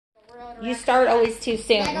record. You start always too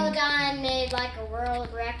soon. Megalodon made like a world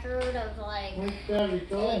record of like.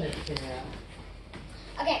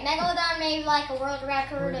 Okay, Megalodon made like a world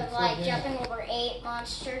record of like jumping over 8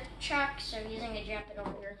 monster trucks. So using a jump it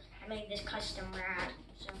over here, I made this custom rat.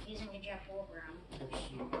 So I'm using a jump over him.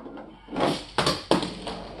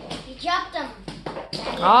 He jumped him.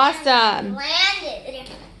 Awesome. Landed.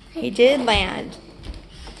 He did land.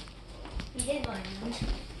 He did land.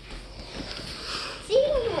 See, he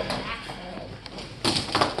can do a backflip.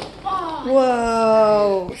 Oh.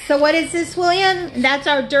 Whoa. So what is this, William? That's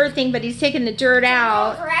our dirt thing, but he's taking the dirt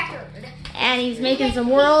out. World record. And he's making some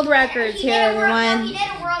world records here, everyone. He did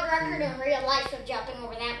a world record in real life of jumping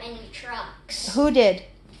over that many trucks. Who did?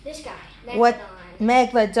 This guy. Megalodon. What?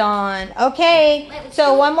 Megalodon. Okay.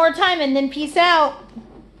 So one more time and then peace out.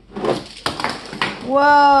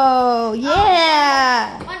 Whoa.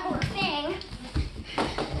 Yeah. One more thing.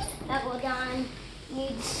 Megalodon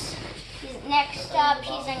needs. Next up,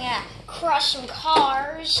 he's gonna crush some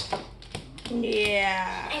cars.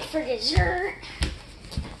 Yeah. And for dessert.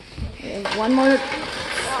 One more. Well,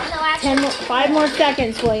 no, actually, 5 more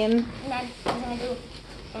seconds, William. And then I'm gonna do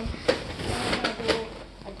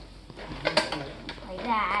like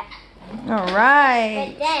that. All right.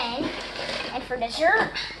 And then, and for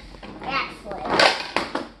dessert,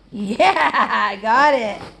 backflip. Yeah, I got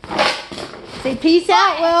it. Say peace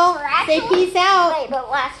out, Will. Say peace out. Wait,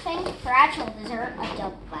 but last thing, for actual dessert, a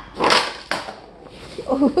double back.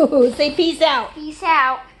 Ooh, say peace out. Peace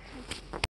out.